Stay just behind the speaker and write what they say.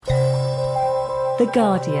The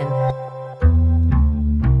Guardian.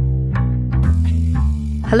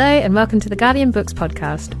 Hello and welcome to the Guardian Books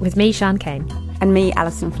podcast with me, Sian Kane. And me,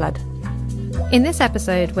 Alison Flood. In this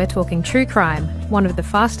episode, we're talking true crime, one of the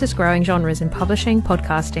fastest growing genres in publishing,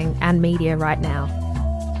 podcasting and media right now.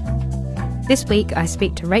 This week, I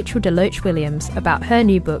speak to Rachel DeLoache Williams about her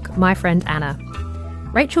new book, My Friend Anna.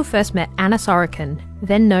 Rachel first met Anna Sorokin,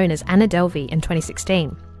 then known as Anna Delvey, in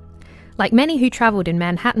 2016. Like many who travelled in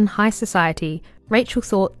Manhattan high society, Rachel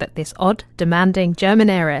thought that this odd, demanding German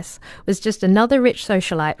heiress was just another rich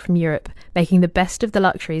socialite from Europe, making the best of the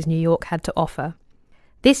luxuries New York had to offer.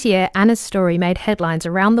 This year, Anna's story made headlines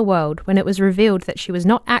around the world when it was revealed that she was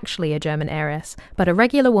not actually a German heiress, but a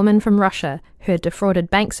regular woman from Russia who had defrauded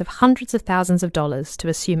banks of hundreds of thousands of dollars to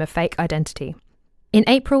assume a fake identity. In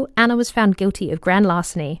April, Anna was found guilty of grand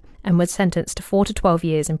larceny and was sentenced to 4 to 12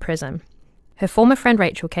 years in prison. Her former friend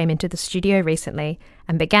Rachel came into the studio recently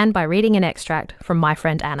and began by reading an extract from My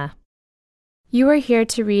Friend Anna. You are here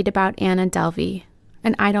to read about Anna Delvey,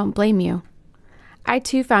 and I don't blame you. I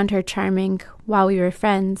too found her charming while we were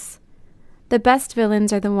friends. The best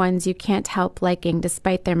villains are the ones you can't help liking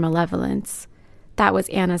despite their malevolence. That was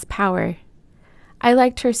Anna's power. I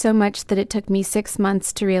liked her so much that it took me 6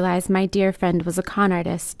 months to realize my dear friend was a con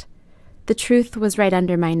artist. The truth was right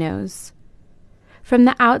under my nose. From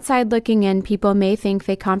the outside looking in, people may think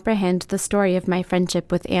they comprehend the story of my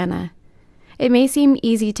friendship with Anna. It may seem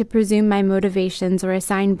easy to presume my motivations or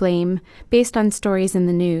assign blame based on stories in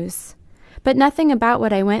the news. But nothing about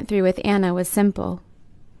what I went through with Anna was simple.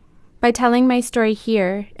 By telling my story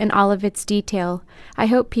here, in all of its detail, I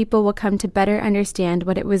hope people will come to better understand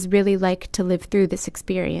what it was really like to live through this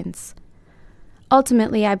experience.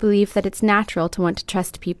 Ultimately, I believe that it's natural to want to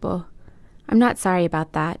trust people. I'm not sorry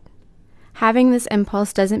about that. Having this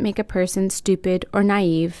impulse doesn't make a person stupid or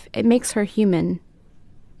naive, it makes her human.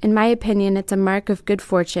 In my opinion, it's a mark of good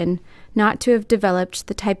fortune not to have developed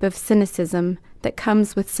the type of cynicism that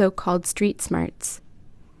comes with so-called street smarts.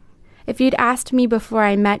 If you'd asked me before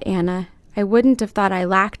I met Anna, I wouldn't have thought I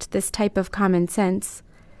lacked this type of common sense.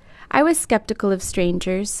 I was skeptical of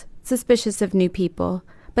strangers, suspicious of new people,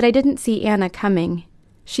 but I didn't see Anna coming.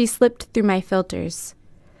 She slipped through my filters.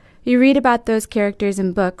 You read about those characters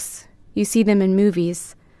in books, you see them in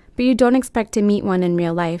movies, but you don't expect to meet one in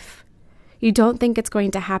real life. You don't think it's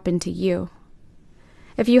going to happen to you.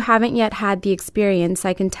 If you haven't yet had the experience,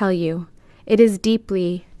 I can tell you, it is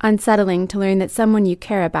deeply unsettling to learn that someone you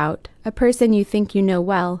care about, a person you think you know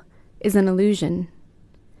well, is an illusion.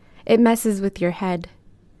 It messes with your head.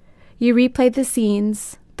 You replay the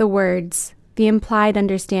scenes, the words, the implied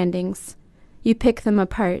understandings. You pick them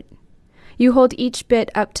apart. You hold each bit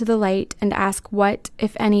up to the light and ask what,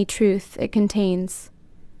 if any, truth it contains.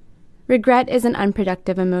 Regret is an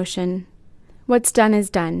unproductive emotion. What's done is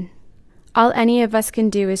done. All any of us can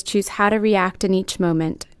do is choose how to react in each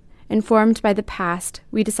moment. Informed by the past,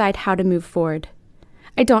 we decide how to move forward.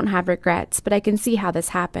 I don't have regrets, but I can see how this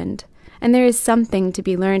happened, and there is something to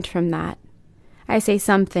be learned from that. I say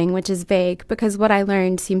something, which is vague, because what I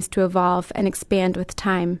learned seems to evolve and expand with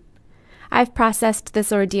time. I've processed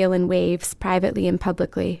this ordeal in waves, privately and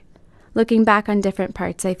publicly. Looking back on different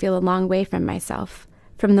parts, I feel a long way from myself,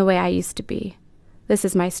 from the way I used to be. This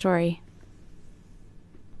is my story.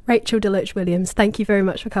 Rachel DeLoache Williams, thank you very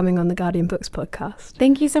much for coming on the Guardian Books podcast.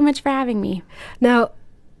 Thank you so much for having me. Now,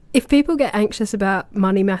 if people get anxious about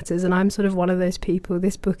money matters, and I'm sort of one of those people,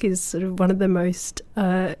 this book is sort of one of the most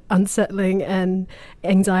unsettling and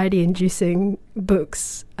anxiety-inducing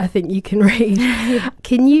books I think you can read.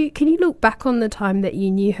 Can you look back on the time that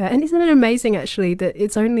you knew her? And isn't it amazing, actually, that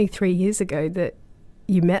it's only 3 years ago that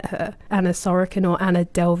you met her, Anna Sorokin or Anna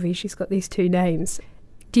Delvey? She's got these two names.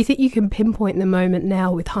 Do you think you can pinpoint the moment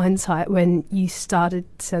now with hindsight when you started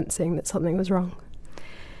sensing that something was wrong?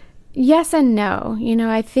 Yes and no.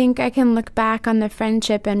 I think I can look back on the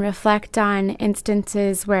friendship and reflect on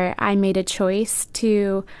instances where I made a choice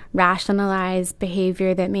to rationalize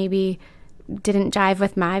behavior that maybe didn't jive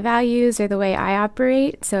with my values or the way I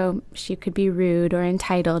operate. So she could be rude or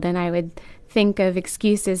entitled, and I would think of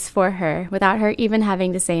excuses for her without her even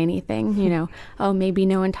having to say anything. Oh, maybe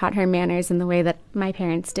no one taught her manners in the way that my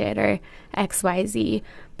parents did, or XYZ.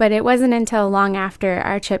 But it wasn't until long after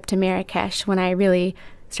our trip to Marrakesh when I really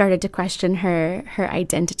started to question her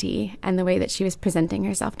identity and the way that she was presenting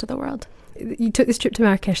herself to the world. You took this trip to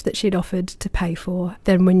Marrakesh that she'd offered to pay for.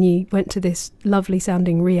 Then when you went to this lovely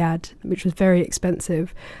sounding riad, which was very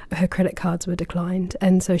expensive, her credit cards were declined.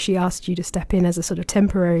 And so she asked you to step in as a sort of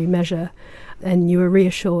temporary measure, and you were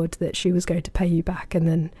reassured that she was going to pay you back. And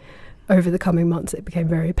then over the coming months, it became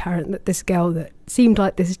very apparent that this girl that seemed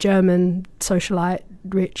like this German socialite,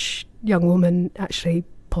 rich young woman actually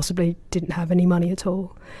possibly didn't have any money at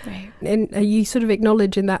all. Right. And you sort of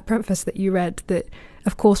acknowledge in that preface that you read that,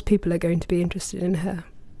 of course, people are going to be interested in her.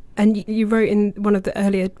 And you wrote in one of the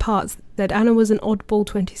earlier parts that Anna was an oddball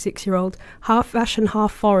 26-year-old, half fashion,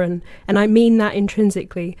 half foreign. And I mean that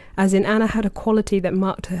intrinsically, as in Anna had a quality that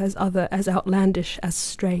marked her as outlandish, as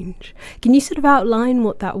strange. Can you sort of outline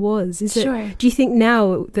what that was? Sure. Do you think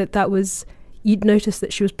now that was... you'd noticed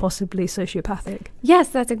that she was possibly sociopathic? Yes,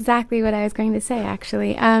 that's exactly what I was going to say,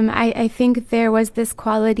 actually. I think there was this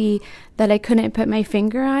quality that I couldn't put my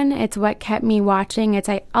finger on. It's what kept me watching. It's,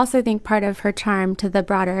 I also think, part of her charm to the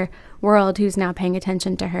broader world who's now paying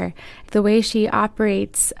attention to her. The way she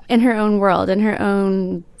operates in her own world, in her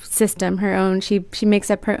own system, she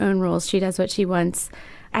makes up her own rules. She does what she wants.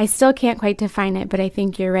 I still can't quite define it, but I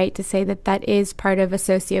think you're right to say that that is part of a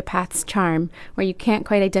sociopath's charm, where you can't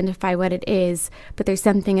quite identify what it is, but there's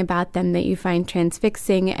something about them that you find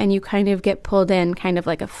transfixing, and you kind of get pulled in, kind of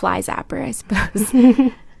like a fly zapper, I suppose.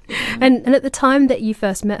 And at the time that you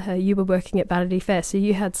first met her, you were working at Vanity Fair, so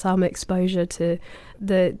you had some exposure to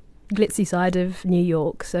the glitzy side of New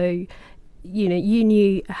York, so you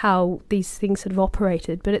knew how these things had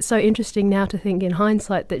operated. But it's so interesting now to think in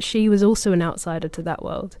hindsight that she was also an outsider to that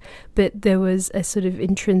world, but there was a sort of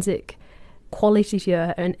intrinsic quality to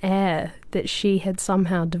her, an air that she had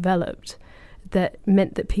somehow developed that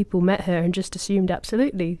meant that people met her and just assumed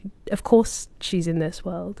absolutely, of course she's in this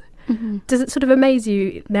world. Mm-hmm. Does it sort of amaze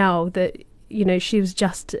you now that she was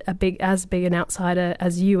just as big an outsider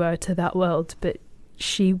as you were to that world, but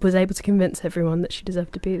she was able to convince everyone that she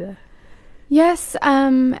deserved to be there? Yes,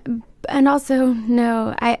 and also,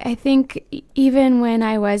 no, I think even when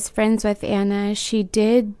I was friends with Anna, she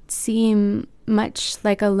did seem much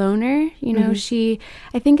like a loner. Mm-hmm.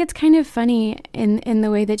 I think it's kind of funny in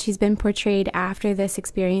the way that she's been portrayed after this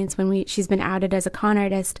experience when she's been outed as a con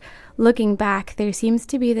artist. Looking back, there seems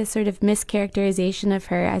to be this sort of mischaracterization of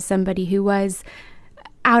her as somebody who was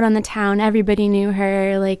out on the town, everybody knew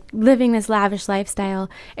her, like living this lavish lifestyle.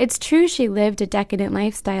 It's true she lived a decadent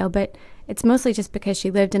lifestyle, but it's mostly just because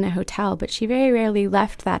she lived in a hotel, but she very rarely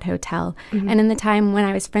left that hotel. Mm-hmm. And in the time when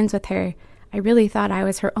I was friends with her, I really thought I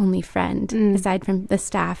was her only friend, aside from the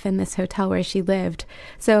staff in this hotel where she lived.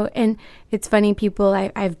 So, and it's funny,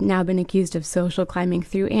 I've now been accused of social climbing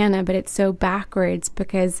through Anna, but it's so backwards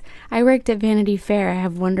because I worked at Vanity Fair. I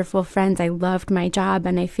have wonderful friends. I loved my job,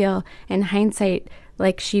 and I feel in hindsight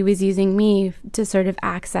like she was using me to sort of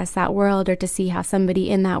access that world or to see how somebody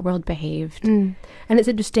in that world behaved. And it's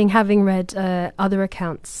interesting, having read other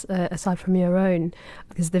accounts aside from your own,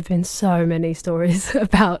 because there have been so many stories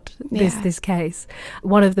about this case.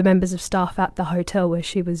 One of the members of staff at the hotel where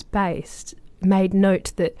she was based made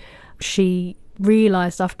note that she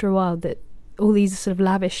realised after a while that all these sort of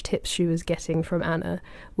lavish tips she was getting from Anna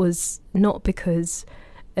was not because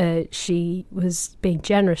she was being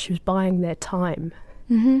generous, she was buying their time.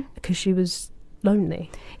 Mm-hmm. Because she was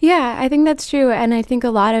lonely. Yeah, I think that's true. And I think a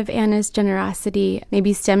lot of Anna's generosity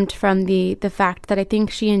maybe stemmed from the fact that I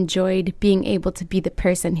think she enjoyed being able to be the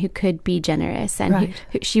person who could be generous and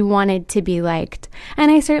who she wanted to be liked.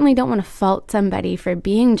 And I certainly don't want to fault somebody for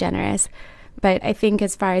being generous, but I think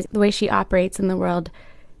as far as the way she operates in the world,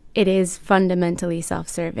 it is fundamentally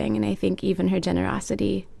self-serving. And I think even her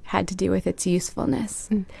generosity had to do with its usefulness.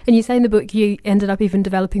 And you say in the book you ended up even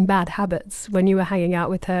developing bad habits when you were hanging out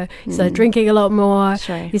with her. You started drinking a lot more,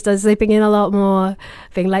 you started sleeping in a lot more,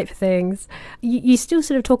 being late for things. You still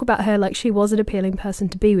sort of talk about her like she was an appealing person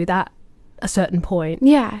to be with at a certain point.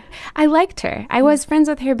 Yeah, I liked her. I was friends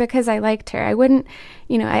with her because I liked her. I wouldn't,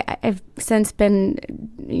 I've since been,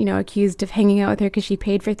 accused of hanging out with her because she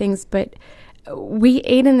paid for things, but we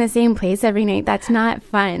ate in the same place every night. That's not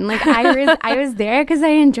fun. Like I was there because I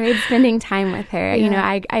enjoyed spending time with her.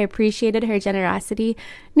 Yeah. I appreciated her generosity.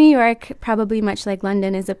 New York, probably much like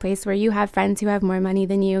London, is a place where you have friends who have more money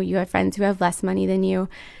than you. You have friends who have less money than you.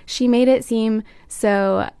 She made it seem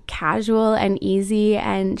so casual and easy,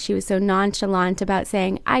 and she was so nonchalant about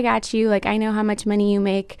saying, I got you. Like, I know how much money you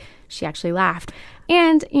make. She actually laughed.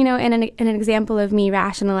 And, in an example of me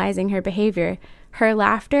rationalizing her behavior, her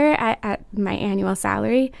laughter at my annual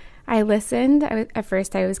salary, I listened. At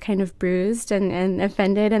first, I was kind of bruised and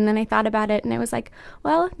offended, and then I thought about it, and I was like,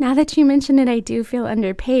 well, now that you mention it, I do feel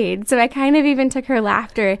underpaid. So I kind of even took her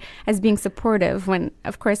laughter as being supportive when,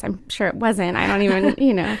 of course, I'm sure it wasn't. I don't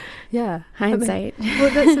even, yeah, hindsight.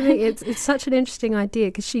 Well, that's the thing. It's such an interesting idea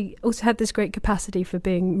because she also had this great capacity for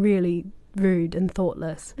being really rude and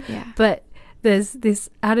thoughtless. Yeah. But there's this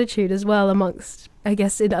attitude as well amongst, I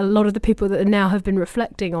guess, in a lot of the people that now have been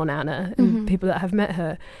reflecting on Anna and people that have met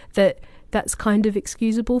her, that's kind of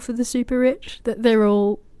excusable for the super rich, that they're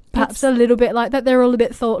all perhaps a little bit like that. They're all a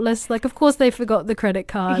bit thoughtless. Like, of course they forgot the credit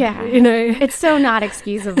card. Yeah. It's so not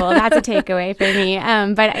excusable. That's a takeaway for me.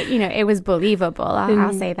 But, it was believable.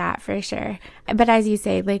 I'll say that for sure. But as you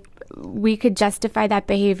say, like, we could justify that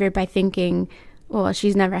behavior by thinking, well,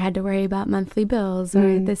 she's never had to worry about monthly bills,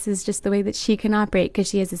 or this is just the way that she can operate because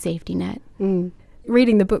she has a safety net.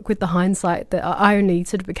 Reading the book with the hindsight that I only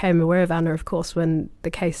sort of became aware of Anna, of course, when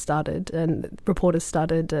the case started and reporters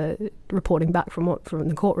started reporting back from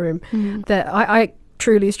the courtroom, that I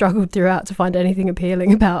truly struggled throughout to find anything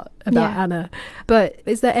appealing about Anna. But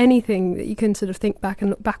is there anything that you can sort of think back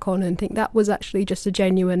and look back on and think that was actually just a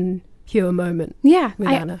genuine pure moment with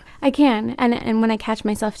Anna? I can. And when I catch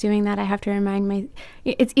myself doing that, I have to remind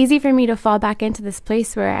it's easy for me to fall back into this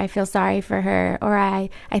place where I feel sorry for her, or I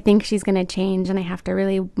think she's going to change, and I have to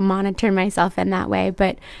really monitor myself in that way.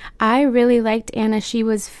 But I really liked Anna. She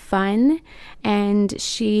was fun, and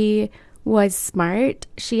she was smart.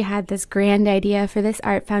 She had this grand idea for this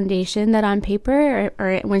art foundation that on paper,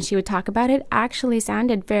 or when she would talk about it, actually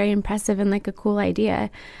sounded very impressive and like a cool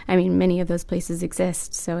idea. I mean, many of those places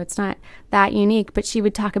exist, so it's not that unique, but she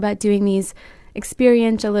would talk about doing these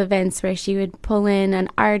experiential events where she would pull in an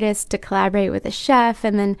artist to collaborate with a chef,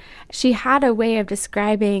 and then she had a way of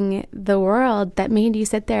describing the world that made you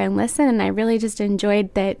sit there and listen, and I really just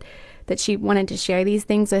enjoyed that she wanted to share these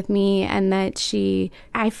things with me, and that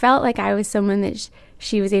I felt like I was someone that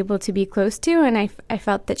she was able to be close to, and I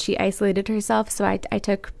felt that she isolated herself, so I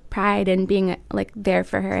took pride in being like there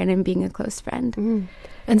for her and in being a close friend.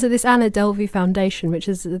 And so this Anna Delvey Foundation, which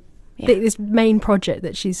is this main project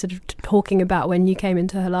that she's sort of talking about when you came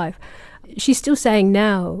into her life, she's still saying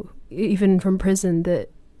now, even from prison, that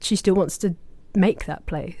she still wants to make that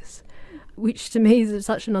place, which to me is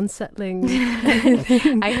such an unsettling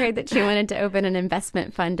thing. I heard that she wanted to open an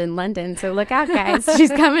investment fund in London, so look out, guys. She's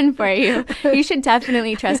coming for you. You should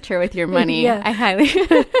definitely trust her with your money. I highly...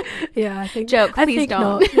 I think... Joke, please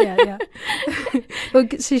don't. Not. Well,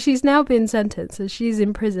 so she's now been sentenced, so she's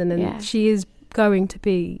in prison, and she is going to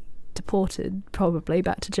be deported, probably,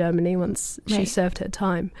 back to Germany once she served her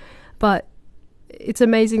time. But it's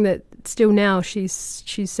amazing that still now she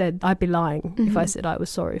said, I'd be lying if I said I was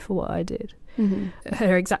sorry for what I did.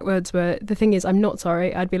 Her exact words were, the thing is, I'm not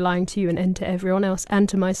sorry. I'd be lying to you and to everyone else and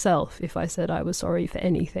to myself if I said I was sorry for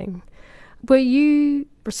anything. Were you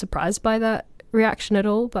surprised by that reaction at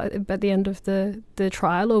all by the end of the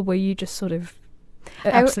trial, or were you just sort of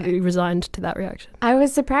absolutely resigned to that reaction? I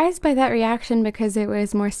was surprised by that reaction because it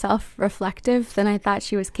was more self-reflective than I thought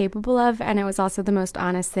she was capable of, and it was also the most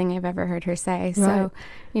honest thing I've ever heard her say. Right. So,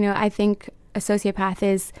 I think a sociopath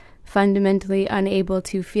is fundamentally unable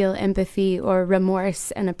to feel empathy or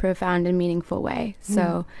remorse in a profound and meaningful way.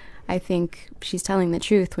 So I think she's telling the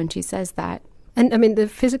truth when she says that. And I mean, the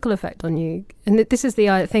physical effect on you, and this is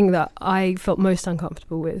the thing that I felt most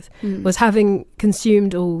uncomfortable with, was having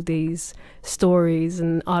consumed all these stories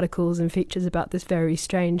and articles and features about this very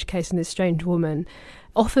strange case and this strange woman.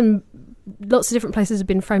 Often, lots of different places have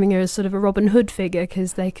been framing her as sort of a Robin Hood figure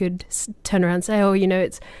because they could turn around and say, oh,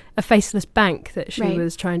 it's a faceless bank that she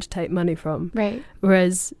was trying to take money from. Right.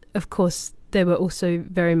 Whereas, of course, there were also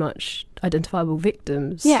very much identifiable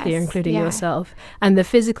victims here, including yourself, and the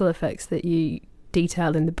physical effects that you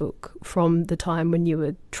detail in the book from the time when you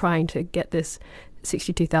were trying to get this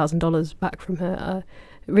 $62,000 back from her are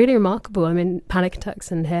really remarkable. I mean, panic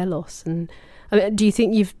attacks and hair loss. And do you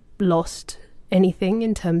think you've lost anything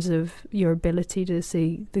in terms of your ability to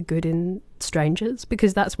see the good in strangers?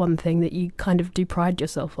 Because that's one thing that you kind of do pride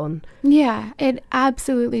yourself on. Yeah, it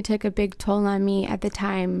absolutely took a big toll on me at the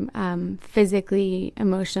time, physically,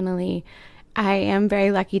 emotionally. I am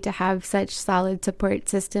very lucky to have such solid support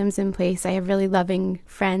systems in place. I have really loving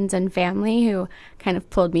friends and family who kind of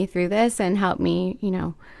pulled me through this and helped me,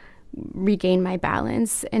 regain my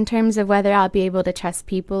balance. In terms of whether I'll be able to trust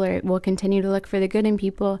people or will continue to look for the good in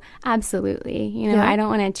people, absolutely. I don't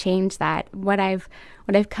want to change that. What I've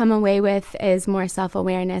come away with is more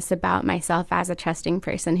self-awareness about myself as a trusting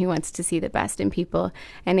person who wants to see the best in people.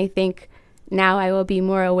 And I think now I will be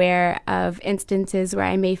more aware of instances where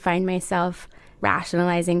I may find myself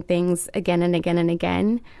rationalizing things again and again and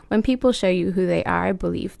again. When people show you who they are,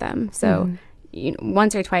 believe them. So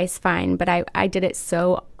once or twice, fine. But I did it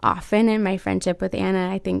so often in my friendship with Anna.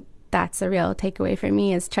 I think that's a real takeaway for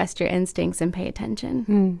me, is trust your instincts and pay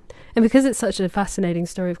attention. And because it's such a fascinating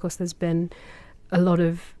story, of course, there's been a lot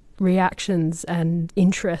of reactions and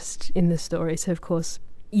interest in the story. So, of course,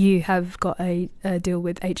 you have got a deal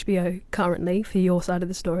with HBO currently for your side of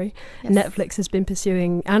the story. Yes. Netflix has been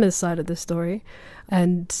pursuing Anna's side of the story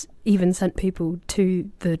and even sent people to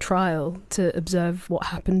the trial to observe what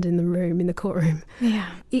happened in the courtroom. Yeah.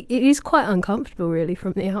 It is quite uncomfortable, really,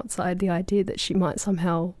 from the outside, the idea that she might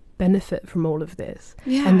somehow benefit from all of this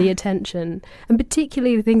and the attention, and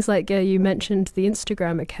particularly things like you mentioned the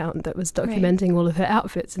Instagram account that was documenting all of her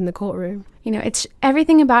outfits in the courtroom. You know, it's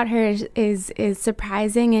everything about her is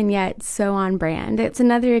surprising and yet so on brand. It's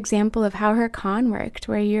another example of how her con worked,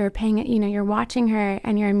 where you're you're watching her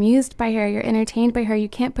and you're amused by her, you're entertained by her. You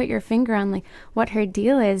can't put your finger on like what her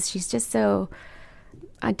deal is. She's just so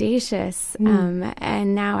audacious.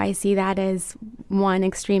 And now I see that as one,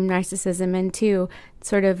 extreme narcissism, and two,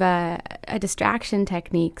 sort of a distraction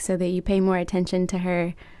technique so that you pay more attention to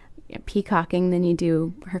her peacocking than you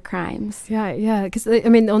do her crimes. Yeah, because I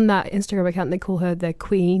mean, on that Instagram account they call her their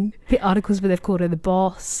queen. The articles where they've called her the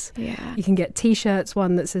boss. Yeah. You can get t-shirts,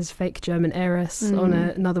 one that says fake German heiress on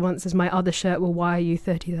another one that says my other shirt will wire you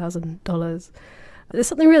 $30,000. There's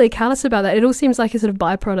something really callous about that. It all seems like a sort of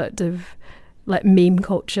byproduct of like meme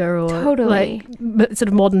culture or totally like sort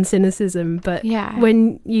of modern cynicism, but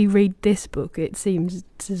when you read this book it seems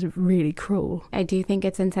sort of really cruel. I do think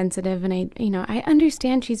it's insensitive, and I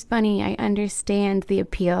understand she's funny. I understand the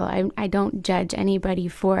appeal. I don't judge anybody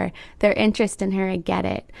for their interest in her. I get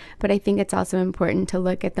it, but I think it's also important to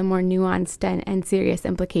look at the more nuanced and serious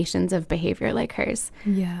implications of behavior like hers.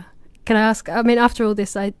 Yeah. Can I ask, I mean, after all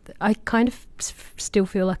this, I kind of still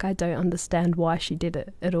feel like I don't understand why she did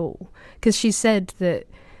it at all. Because she said that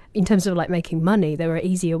in terms of like making money, there were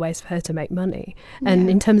easier ways for her to make money. And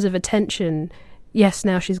in terms of attention, yes,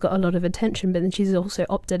 now she's got a lot of attention, but then she's also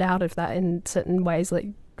opted out of that in certain ways, like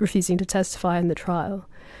refusing to testify in the trial.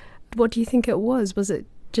 What do you think it was? Was it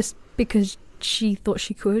just because she thought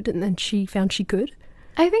she could and then she found she could?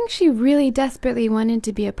 I think she really desperately wanted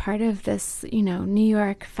to be a part of this, New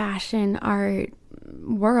York fashion art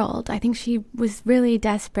world. I think she was really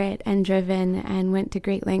desperate and driven and went to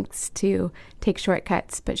great lengths to take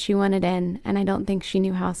shortcuts, but she wanted in, and I don't think she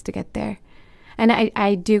knew how else to get there. And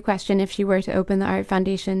I do question if she were to open the art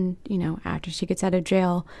foundation, after she gets out of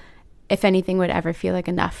jail, if anything would ever feel like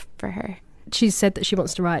enough for her. She's said that she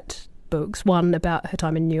wants to write books, one about her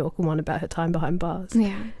time in New York and one about her time behind bars.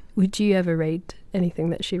 Yeah. Would you ever read anything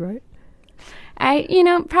that she wrote?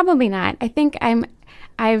 Probably not. I think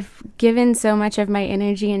I've given so much of my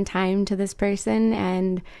energy and time to this person,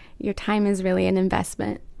 and your time is really an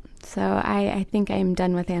investment. So I think I'm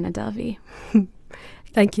done with Anna Delvey.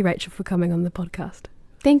 Thank you, Rachel, for coming on the podcast.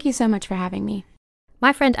 Thank you so much for having me.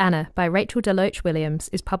 My Friend Anna by Rachel DeLoache Williams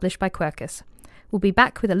is published by Quercus. We'll be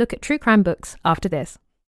back with a look at true crime books after this.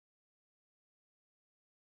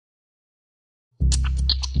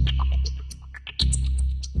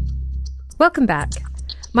 Welcome back.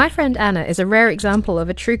 My Friend Anna is a rare example of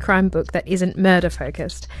a true crime book that isn't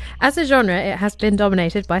murder-focused. As a genre, it has been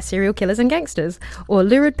dominated by serial killers and gangsters, or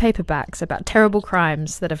lurid paperbacks about terrible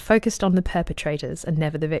crimes that have focused on the perpetrators and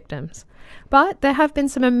never the victims. But there have been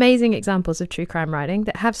some amazing examples of true crime writing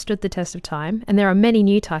that have stood the test of time, and there are many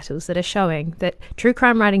new titles that are showing that true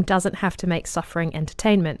crime writing doesn't have to make suffering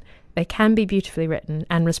entertainment. They can be beautifully written,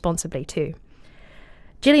 and responsibly too.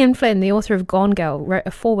 Gillian Flynn, the author of Gone Girl, wrote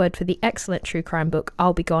a foreword for the excellent true crime book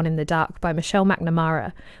I'll Be Gone in the Dark by Michelle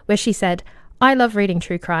McNamara, where she said, "I love reading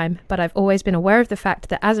true crime, but I've always been aware of the fact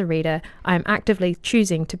that as a reader, I am actively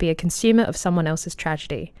choosing to be a consumer of someone else's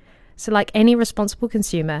tragedy. So like any responsible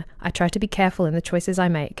consumer, I try to be careful in the choices I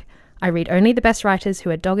make. I read only the best writers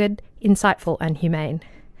who are dogged, insightful and humane."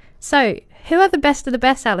 So, who are the best of the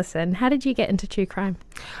best, Alison? How did you get into true crime?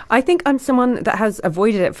 I think I'm someone that has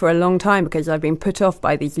avoided it for a long time because I've been put off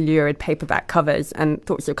by these lurid paperback covers and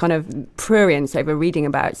thoughts of kind of prurience over reading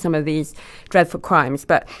about some of these dreadful crimes.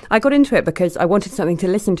 But I got into it because I wanted something to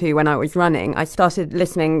listen to when I was running. I started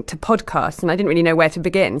listening to podcasts and I didn't really know where to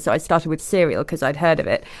begin. So I started with Serial because I'd heard of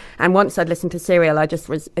it. And once I'd listened to Serial, I just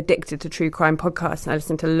was addicted to true crime podcasts and I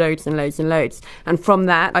listened to loads and loads and loads. And from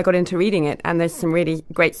that, I got into reading it. And there's some really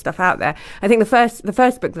great stuff out there. I think the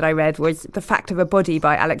first book that I read was The Fact of a Body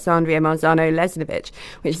by Alexandria Marzano-Lesnevich,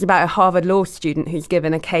 which is about a Harvard law student who's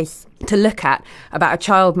given a case to look at about a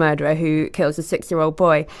child murderer who kills a 6-year-old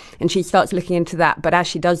boy. And she starts looking into that. But as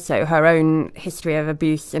she does so, her own history of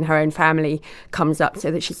abuse in her own family comes up so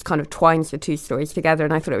that she kind of twines the two stories together.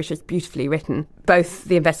 And I thought it was just beautifully written, both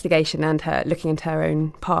the investigation and her looking into her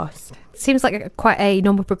own past. Seems like quite a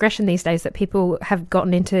normal progression these days that people have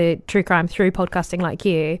gotten into true crime through podcasting like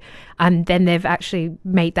you, and then they've actually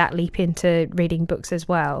made that leap into reading books as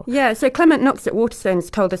well. Yeah, so Clement Knox at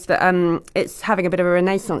Waterstones told us that it's having a bit of a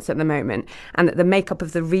renaissance at the moment, and that the makeup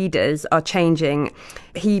of the readers are changing.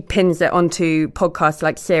 He pins it onto podcasts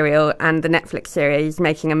like Serial and the Netflix series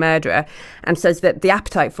Making a Murderer, and says that the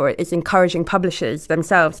appetite for it is encouraging publishers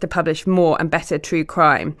themselves to publish more and better true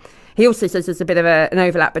crime. He also says there's a bit of an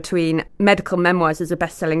overlap between medical memoirs as a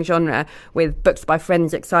best-selling genre with books by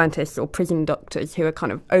forensic scientists or prison doctors who are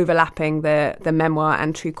kind of overlapping the memoir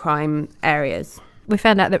and true crime areas. We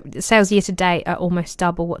found out that sales year to date are almost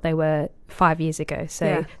double what they were 5 years ago. So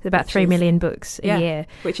there's about 3 million books a year.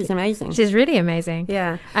 Which is amazing. Which is really amazing.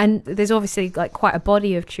 Yeah. And there's obviously like quite a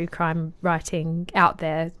body of true crime writing out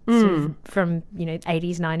there sort of from,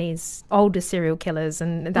 80s, 90s, older serial killers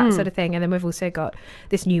and that sort of thing. And then we've also got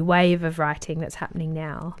this new wave of writing that's happening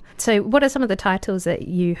now. So what are some of the titles that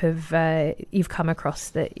you've come across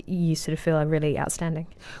that you sort of feel are really outstanding?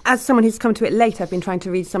 As someone who's come to it late, I've been trying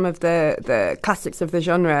to read some of the classics of the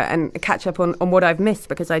genre and catch up on what I've missed,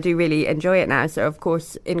 because I do really enjoy it now. So, of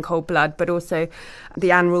course, In Cold Blood, but also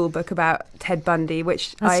the Anne Rule book about Ted Bundy,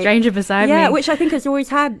 which A Stranger Beside Me. Yeah, which I think has always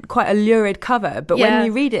had quite a lurid cover. But when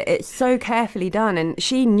you read it, it's so carefully done. And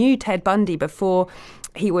she knew Ted Bundy before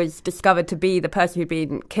he was discovered to be the person who'd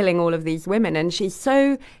been killing all of these women. And she's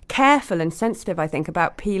so careful and sensitive, I think,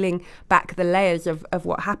 about peeling back the layers of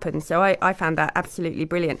what happened. So I found that absolutely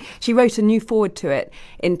brilliant. She wrote a new foreword to it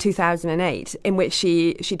in 2008, in which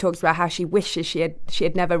she talks about how she wishes she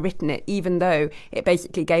had never written it, even though it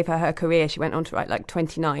basically gave her career. She went on to write like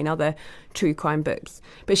 29 other true crime books.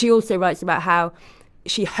 But she also writes about how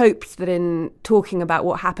she hopes that in talking about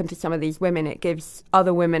what happened to some of these women, it gives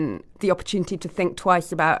other women the opportunity to think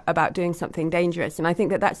twice about doing something dangerous. And I think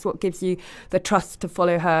that that's what gives you the trust to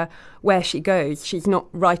follow her where she goes. She's not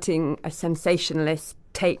writing a sensationalist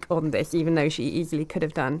take on this, even though she easily could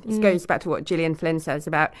have done. It goes back to what Gillian Flynn says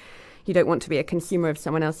about you don't want to be a consumer of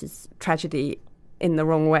someone else's tragedy in the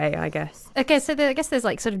wrong way, I guess. Okay, so I guess there's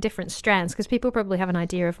like sort of different strands, because people probably have an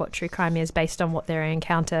idea of what true crime is based on what their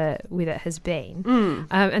encounter with it has been.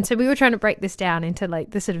 And so we were trying to break this down into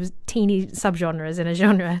like the sort of teeny subgenres in a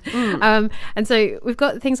genre. And so we've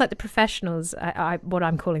got things like the professionals, what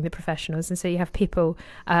I'm calling the professionals. And so you have people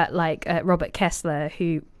like Robert Kessler,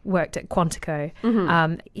 who worked at Quantico.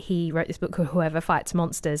 He wrote this book called Whoever Fights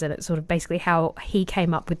Monsters, and it's sort of basically how he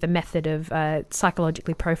came up with the method of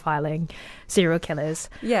psychologically profiling serial killers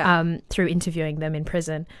through interviewing them in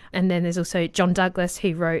prison. And then there's also John Douglas,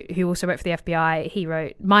 who also wrote for the FBI. He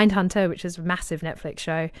wrote Mindhunter, which is a massive Netflix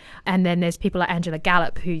show. And then there's people like Angela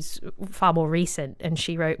Gallup, who's far more recent, and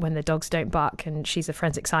she wrote When the Dogs Don't Bark, and she's a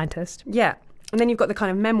forensic scientist. Yeah. And then you've got the kind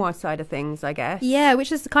of memoir side of things, I guess. Yeah, which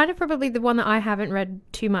is kind of probably the one that I haven't read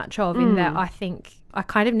too much of, in that I think I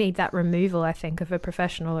kind of need that removal, I think, of a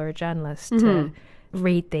professional or a journalist to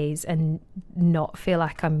read these and not feel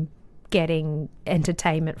like I'm getting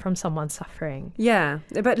entertainment from someone suffering. Yeah,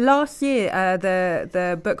 but last year,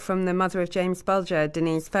 the book from the mother of James Bulger,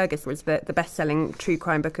 Denise Fergus, was the best-selling true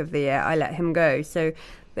crime book of the year, I Let Him Go. So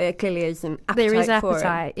there clearly is an appetite for it. There is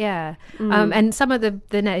appetite, yeah. And some of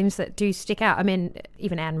the names that do stick out, I mean,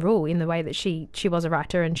 even Anne Rule, in the way that she was a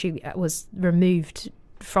writer and she was removed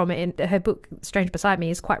from it. Her book, Strange Beside Me,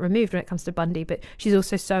 is quite removed when it comes to Bundy, but she's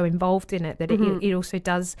also so involved in it that it also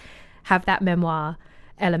does have that memoir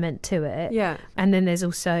element to it. Yeah. And then there's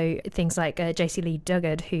also things like J.C. Lee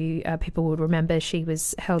Duggard, who people would remember. She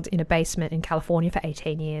was held in a basement in California for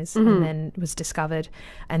 18 years and then was discovered,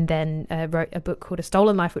 and then wrote a book called A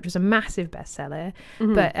Stolen Life, which was a massive bestseller.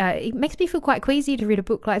 But it makes me feel quite queasy to read a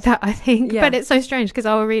book like that, I think. But it's so strange, because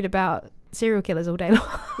I will read about serial killers all day long.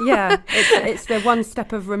 It's the one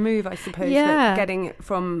step of remove, I suppose, that getting it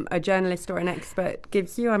from a journalist or an expert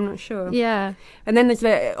gives you. I'm not sure. Yeah. And then there's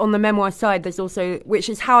on the memoir side, there's also, which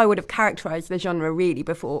is how I would have characterised the genre really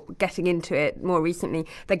before getting into it more recently,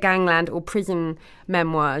 the gangland or prison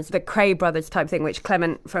memoirs, the Cray brothers type thing, which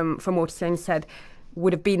Clement from Waterstones said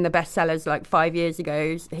would have been the bestsellers like 5 years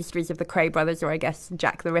ago. Histories of the Cray brothers, or I guess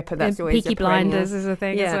Jack the Ripper. That's always Peaky Blinders is a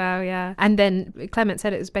thing as well. Yeah. And then Clement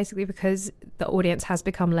said it was basically because the audience has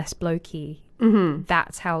become less blokey.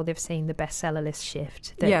 That's how they've seen the bestseller list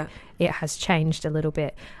shift. That it has changed a little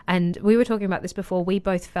bit. And we were talking about this before. We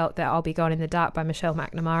both felt that I'll Be Gone in the Dark by Michelle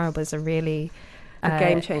McNamara was a really a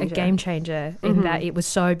game changer in that it was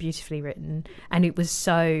so beautifully written, and it was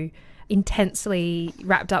so intensely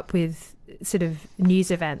wrapped up with sort of news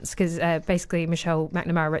events, because basically Michelle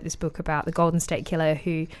McNamara wrote this book about the Golden State Killer,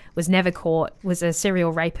 who was never caught, was a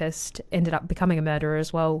serial rapist, ended up becoming a murderer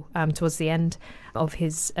as well towards the end of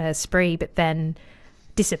his spree, but then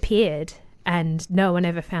disappeared and no one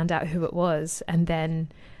ever found out who it was. And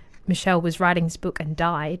then Michelle was writing this book and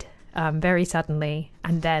died very suddenly,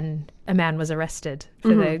 and then a man was arrested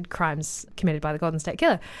for the crimes committed by the Golden State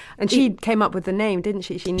Killer. And she came up with the name, didn't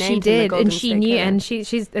she? She named him the Golden and she State knew, Killer. and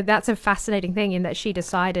she's that's a fascinating thing in that she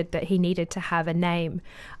decided that he needed to have a name.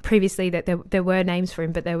 Previously, that there were names for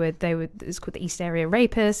him, but it's called the East Area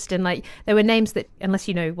Rapist, and like there were names that, unless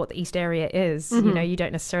you know what the East Area is, you know, you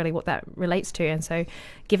don't necessarily what that relates to. And so,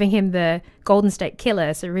 giving him the Golden State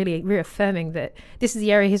Killer, so really reaffirming that this is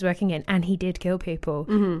the area he's working in, and he did kill people,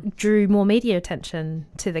 drew more media attention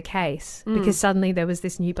to the case, because suddenly there was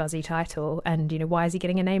this new buzzy title, and you know, why is he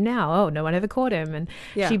getting a name now? Oh, no one ever caught him. And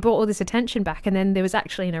she brought all this attention back, and then there was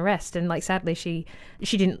actually an arrest, and like sadly she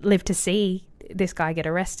didn't live to see this guy get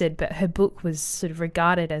arrested, but her book was sort of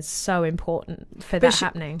regarded as so important for that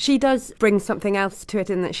happening. She does bring something else to it,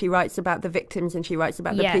 in that she writes about the victims and she writes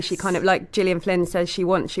about the police. She kind of, like Gillian Flynn says, she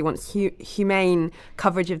wants humane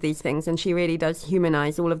coverage of these things, and she really does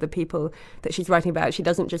humanise all of the people that she's writing about. She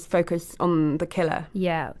doesn't just focus on the killer.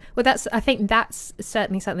 Yeah. Well, I think that's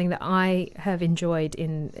certainly something that I have enjoyed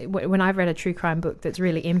when I've read a true crime book that's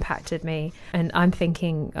really impacted me. And I'm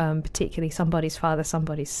thinking particularly Somebody's Father,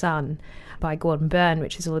 Somebody's Son by Gordon Byrne,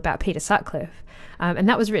 which is all about Peter Sutcliffe. And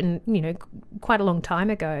that was written, you know, quite a long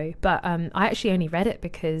time ago. But I actually only read it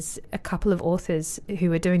because a couple of authors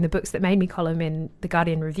who were doing the books that made me column in the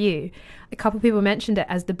Guardian Review, a couple of people mentioned it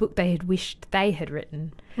as the book they had wished they had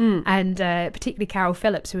written. And particularly Carol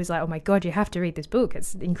Phillips, who was like, oh my God, you have to read this book.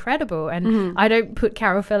 It's incredible. And I don't put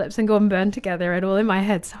Carol Phillips and Gordon Byrne together at all in my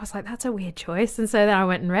head. So I was like, that's a weird choice. And so then I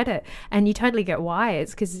went and read it. And you totally get why.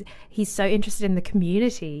 It's because he's so interested in the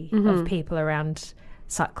community of people around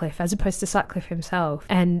Sutcliffe as opposed to Sutcliffe himself,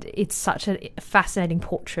 and it's such a fascinating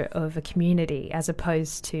portrait of a community as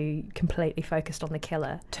opposed to completely focused on the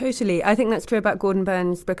killer. Totally. I think that's true about Gordon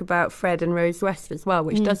Byrne's book about Fred and Rose West as well,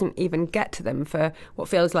 which doesn't even get to them for what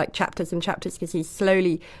feels like chapters and chapters, because he's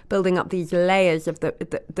slowly building up these layers of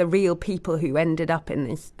the real people who ended up in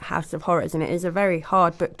this house of horrors. And it is a very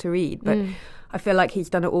hard book to read, but I feel like he's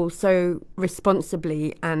done it all so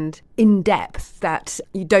responsibly and in depth that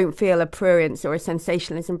you don't feel a prurience or a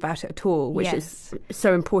sensationalism about it at all, which is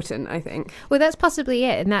so important, I think. Well, that's possibly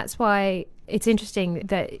it. And that's why it's interesting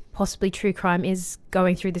that possibly true crime is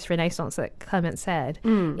going through this renaissance that Clement said,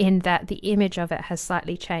 in that the image of it has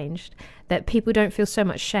slightly changed, that people don't feel so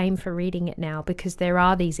much shame for reading it now because there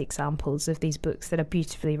are these examples of these books that are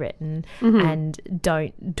beautifully written and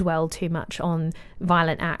don't dwell too much on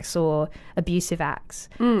violent acts or abusive acts.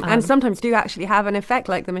 And sometimes do actually have an effect,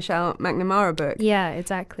 like the Michelle McNamara book. Yeah,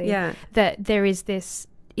 exactly. Yeah. That there is this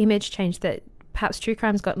image change that perhaps true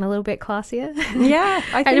crime's gotten a little bit classier. Yeah,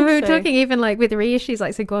 I think and we were so. talking even like with reissues,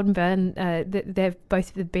 like so Gordon Byrne, they've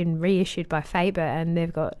both been reissued by Faber, and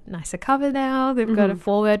they've got nicer cover now. They've got a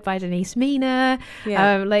foreword by Denise Mina.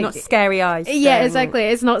 Yeah, not scary eyes. Yeah, exactly.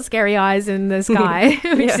 It's not scary eyes in the sky,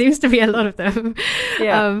 which seems to be a lot of them.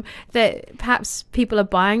 Yeah. That perhaps people are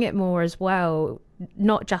buying it more as well,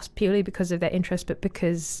 not just purely because of their interest, but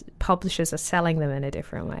because publishers are selling them in a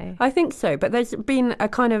different way. I think so, but there's been a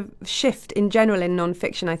kind of shift in general in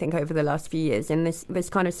non-fiction, I think, over the last few years, in this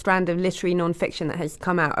kind of strand of literary non-fiction that has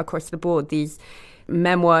come out across the board. These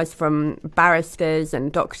memoirs from barristers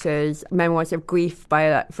and doctors, memoirs of grief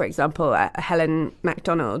by, for example, Helen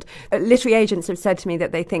MacDonald. Literary agents have said to me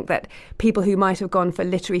that they think that people who might have gone for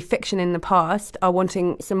literary fiction in the past are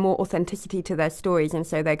wanting some more authenticity to their stories, and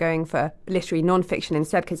so they're going for literary non-fiction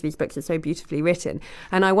instead because these books are so beautifully written.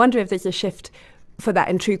 And I wonder if there's a shift for that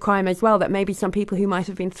in true crime as well, that maybe some people who might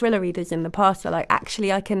have been thriller readers in the past are like,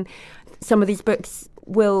 actually, some of these books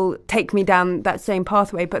will take me down that same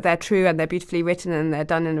pathway, but they're true and they're beautifully written and they're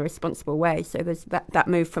done in a responsible way. So there's that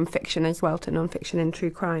move from fiction as well to non-fiction in true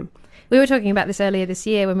crime. We were talking about this earlier this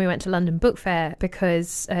year when we went to London Book Fair,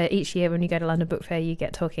 because each year when you go to London Book Fair, you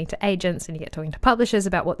get talking to agents and you get talking to publishers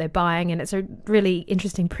about what they're buying, and it's a really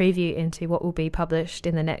interesting preview into what will be published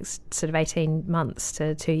in the next sort of 18 months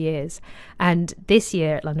to 2 years. And this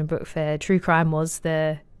year at London Book Fair, true crime was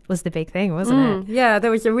the was the big thing, wasn't it? Yeah,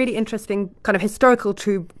 there was a really interesting kind of historical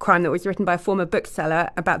true crime that was written by a former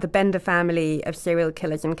bookseller about the Bender family of serial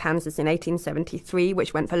killers in Kansas in 1873,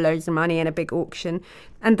 which went for loads of money in a big auction.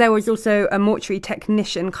 And there was also a mortuary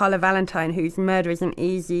technician, Carla Valentine, whose Murder Isn't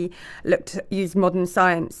Easy used modern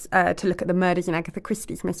science to look at the murders in Agatha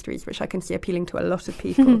Christie's mysteries, which I can see appealing to a lot of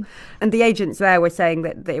people. And the agents there were saying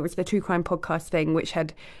that it was the true crime podcast thing which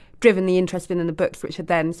had driven the interest in the books, which had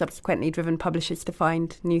then subsequently driven publishers to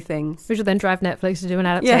find new things. Which will then drive Netflix to do an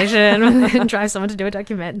adaptation and drive someone to do a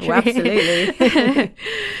documentary. Well, absolutely.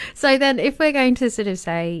 So then if we're going to sort of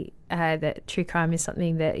say that true crime is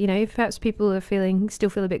something that, you know, if perhaps people are still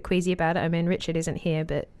feel a bit queasy about it. I mean, Richard isn't here,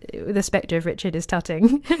 but the spectre of Richard is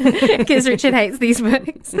tutting because Richard hates these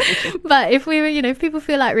books. But if if people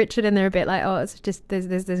feel like Richard and they're a bit like, oh, it's just,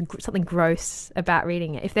 there's something gross about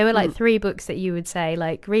reading it. If there were like 3 books that you would say,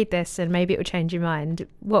 like, read this and maybe it would change your mind,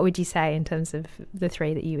 what would you say in terms of the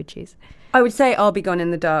 3 that you would choose? I would say I'll Be Gone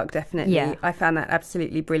in the Dark, definitely. Yeah. I found that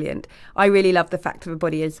absolutely brilliant. I really love The Fact of a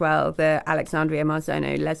Body as well, the Alexandria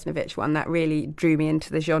Marzono-Lesnovich one. That really drew me into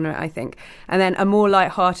the genre, I think. And then a more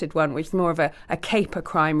light-hearted one, which is more of a caper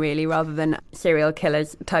crime, really, rather than serial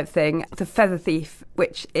killers type thing. The Feather Thief,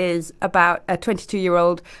 which is about a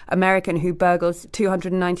 22-year-old American who burgles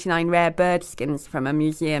 299 rare bird skins from a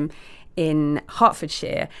museum in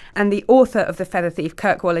Hertfordshire, and the author of The Feather Thief,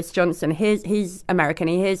 Kirk Wallace Johnson, he's American.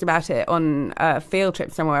 He hears about it on a field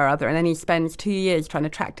trip somewhere or other, and then he spends 2 years trying to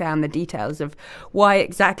track down the details of why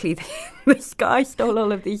exactly this guy stole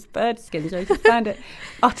all of these bird skins. I just found it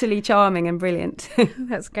utterly charming and brilliant.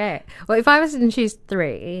 That's great. Well, if I was to choose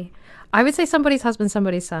 3, I would say Somebody's Husband,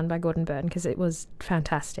 Somebody's Son by Gordon Byrne, because it was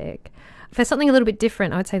fantastic. For something a little bit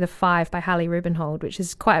different, I would say The Five by Hallie Rubenhold, which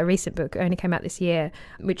is quite a recent book, only came out this year,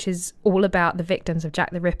 which is all about the victims of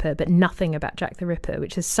Jack the Ripper, but nothing about Jack the Ripper,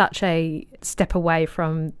 which is such a step away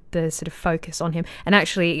from the sort of focus on him. And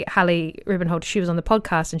actually, Hallie Rubenhold, she was on the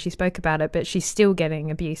podcast and she spoke about it, but she's still getting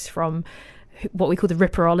abuse from what we call the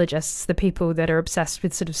Ripperologists, the people that are obsessed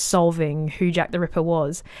with sort of solving who Jack the Ripper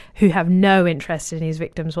was, who have no interest in his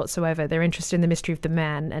victims whatsoever. They're interested in the mystery of the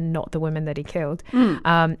man and not the women that he killed.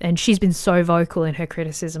 And she's been so vocal in her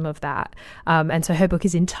criticism of that. And so her book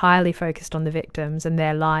is entirely focused on the victims and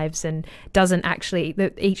their lives, and doesn't actually,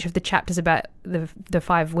 each of the chapters about the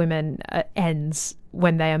 5 women ends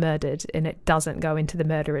when they are murdered, and it doesn't go into the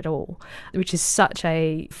murder at all, which is such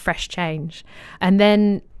a fresh change. And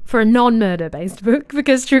then for a non-murder based book,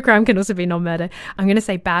 because true crime can also be non-murder, I'm going to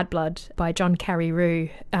say Bad Blood by John Carey-Rue,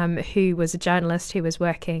 who was a journalist who was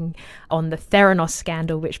working on the Theranos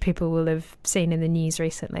scandal, which people will have seen in the news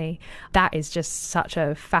recently. That is just such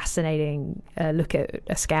a fascinating look at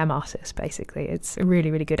a scam artist, basically. It's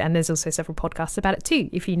really, really good. And there's also several podcasts about it too,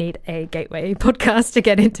 if you need a gateway podcast to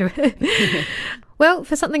get into it. Well,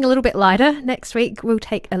 for something a little bit lighter, next week we'll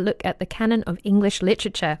take a look at the canon of English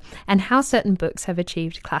literature and how certain books have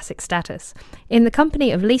achieved classic status. In the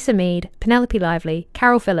company of Lisa Mead, Penelope Lively,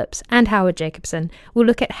 Carol Phillips and Howard Jacobson, we'll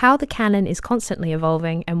look at how the canon is constantly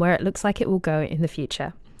evolving and where it looks like it will go in the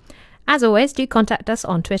future. As always, do contact us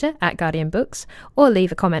on Twitter @GuardianBooks or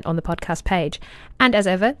leave a comment on the podcast page. And as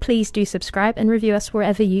ever, please do subscribe and review us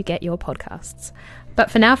wherever you get your podcasts. But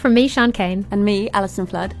for now, from me, Sian Kane. And me, Alison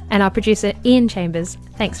Flood. And our producer, Ian Chambers,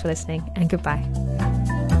 thanks for listening and goodbye.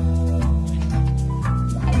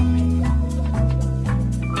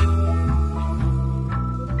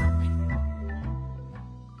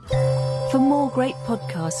 For more great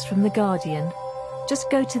podcasts from The Guardian, just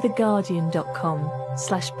go to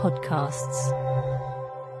theguardian.com/podcasts.